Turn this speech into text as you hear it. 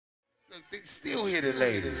Look, they still hear the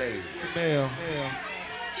ladies. Male.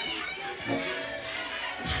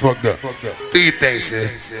 It's fucked up. Do you think,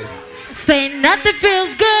 sis? Say nothing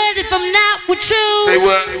feels good if I'm not with you. Say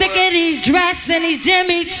what? Sick of these dresses and these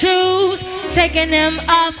Jimmy Choos. Taking them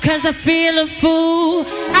off cause I feel a fool.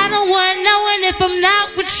 I don't want no one if I'm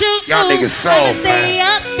not with you. Y'all niggas soft, I'ma stay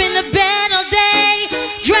man. up in the bed all day,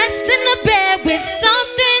 dressed in the bed with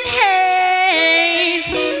something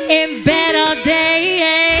haze. In bed all day,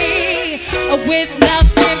 with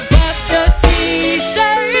nothing but the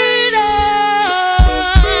t-shirt on.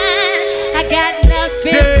 I got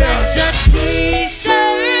nothing but your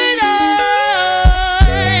t-shirt on.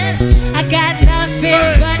 I got nothing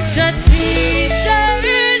but your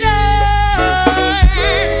t-shirt on.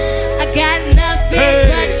 I got nothing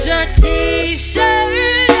but your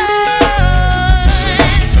t-shirt on.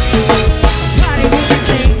 Party with me,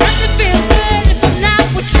 say nothing feels good if I'm not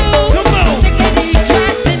with you. Sick of these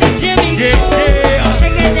dresses and these Jimmy Choos.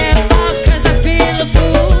 Taking them off cause I feel a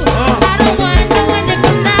fool. I don't want no one if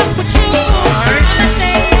I'm not with you. I'ma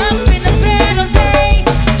stay up in the bed all day,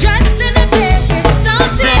 dressed in the bed with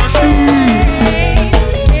something haze.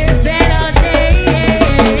 In bed all day,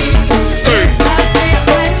 nothing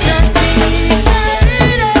but your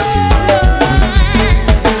t-shirt on.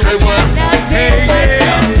 Say what? Nothing but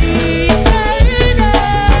your t-shirt on.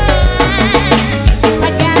 I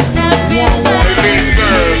got nothing but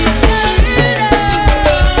Leesburg.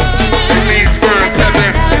 Leesburg, baby.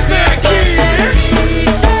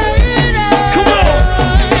 Come on.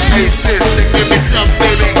 Hey, sister, give me some,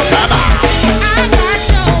 baby. Come on. I got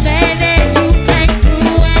your man and you can't do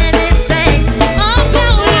anything about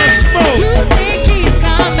it. You think he's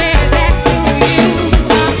coming back to you?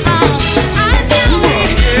 I know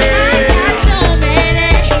it. I got your man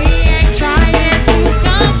and he ain't trying to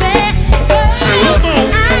come back. Say what?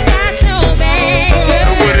 I got your man,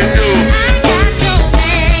 girl. What it do? I got your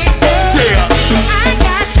man, girl. Yeah. I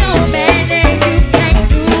got your man and you can't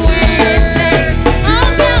do anything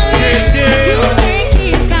about it. You think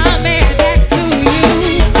he's coming back to you?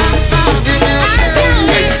 I know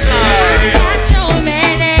Hey, it. son. I got your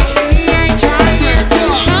man and he ain't trying to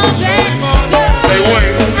come back. Hey,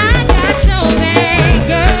 wait. I got your man,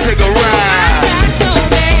 girl. Let's take a ride. I got your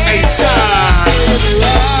man. Hey, son.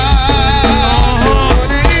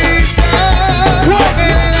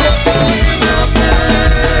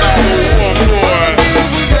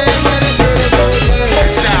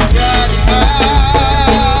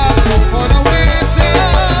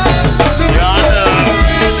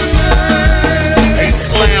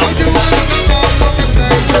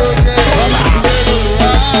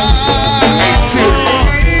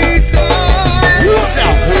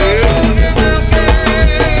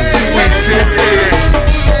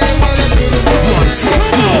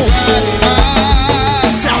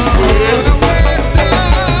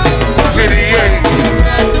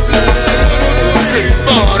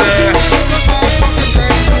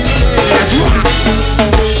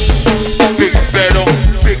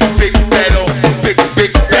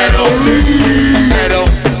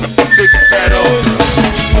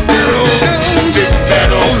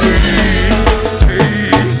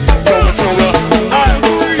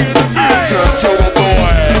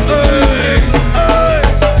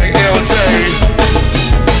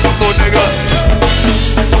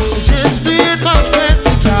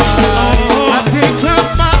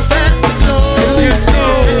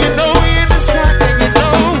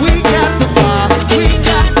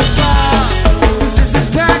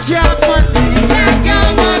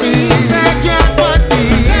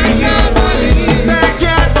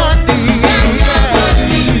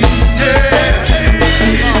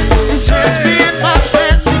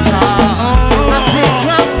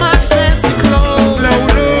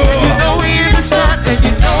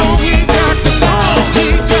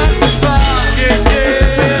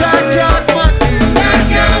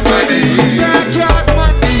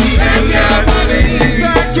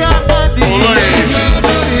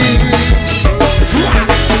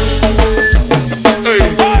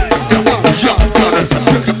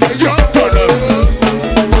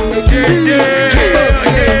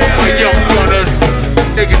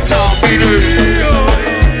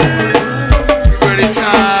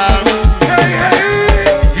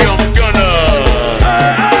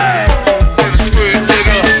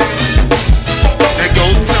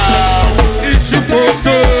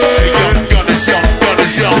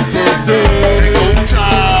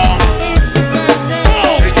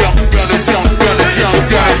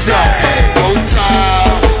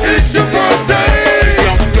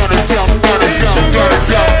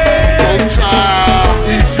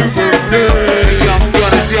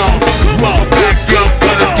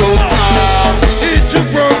 Go time.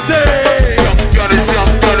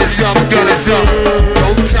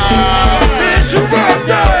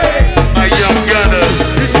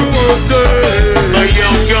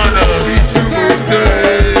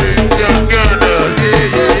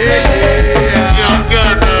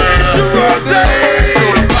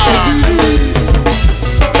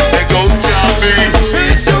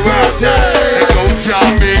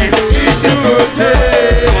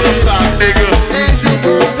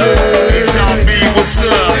 Hey, Tommy, what's up?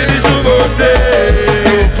 It's your birthday.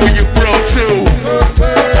 Do it for your bro too.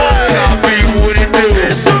 Tommy, what it do?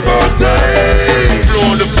 It's your birthday.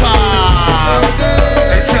 Blow the pie.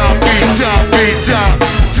 Hey, Tommy,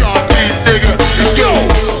 nigga. Go,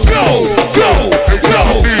 Go, go, hey,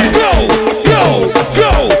 Tommy. go, go,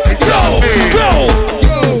 go, Hey, Tommy. go,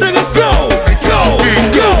 nigga, go, Hey, Tommy.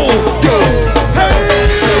 go, Go. hey,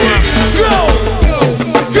 Say it. go,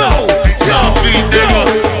 go, Hey, Tommy, nigga.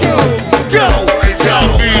 go. Hey,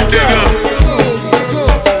 Tommy, nigga.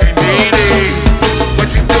 Hey, Dee, what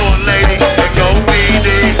you doing, lady? Hey, go,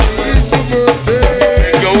 Dee.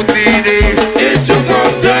 Hey, go, Dee. It's your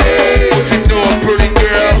birthday. What you doing, pretty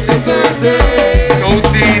girl? Go,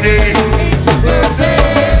 Dee.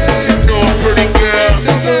 What you doing, pretty girl?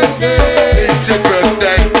 It's your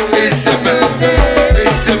birthday. It's your birthday.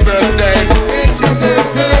 It's your birthday.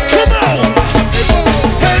 Come on.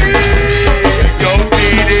 Hey, Go,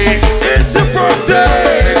 Dee. it's your birthday.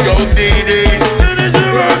 Hey, go, Dee. And it's your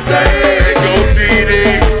birthday. Hey, go,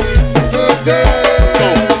 Dee.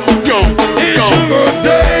 Go, It's go, your go.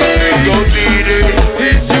 birthday. Hey, go, Dee.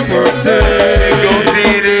 It's your birthday. Hey, go,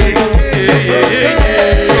 Dee.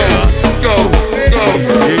 Yeah. Go, go.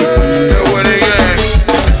 Hey, where they at?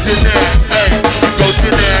 To that. Hey, go to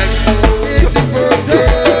that.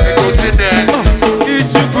 Hey, go to that.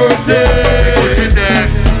 It's your birthday. Go to that.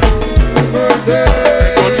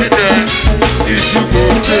 Hey, go to that. It's your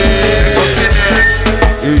birthday.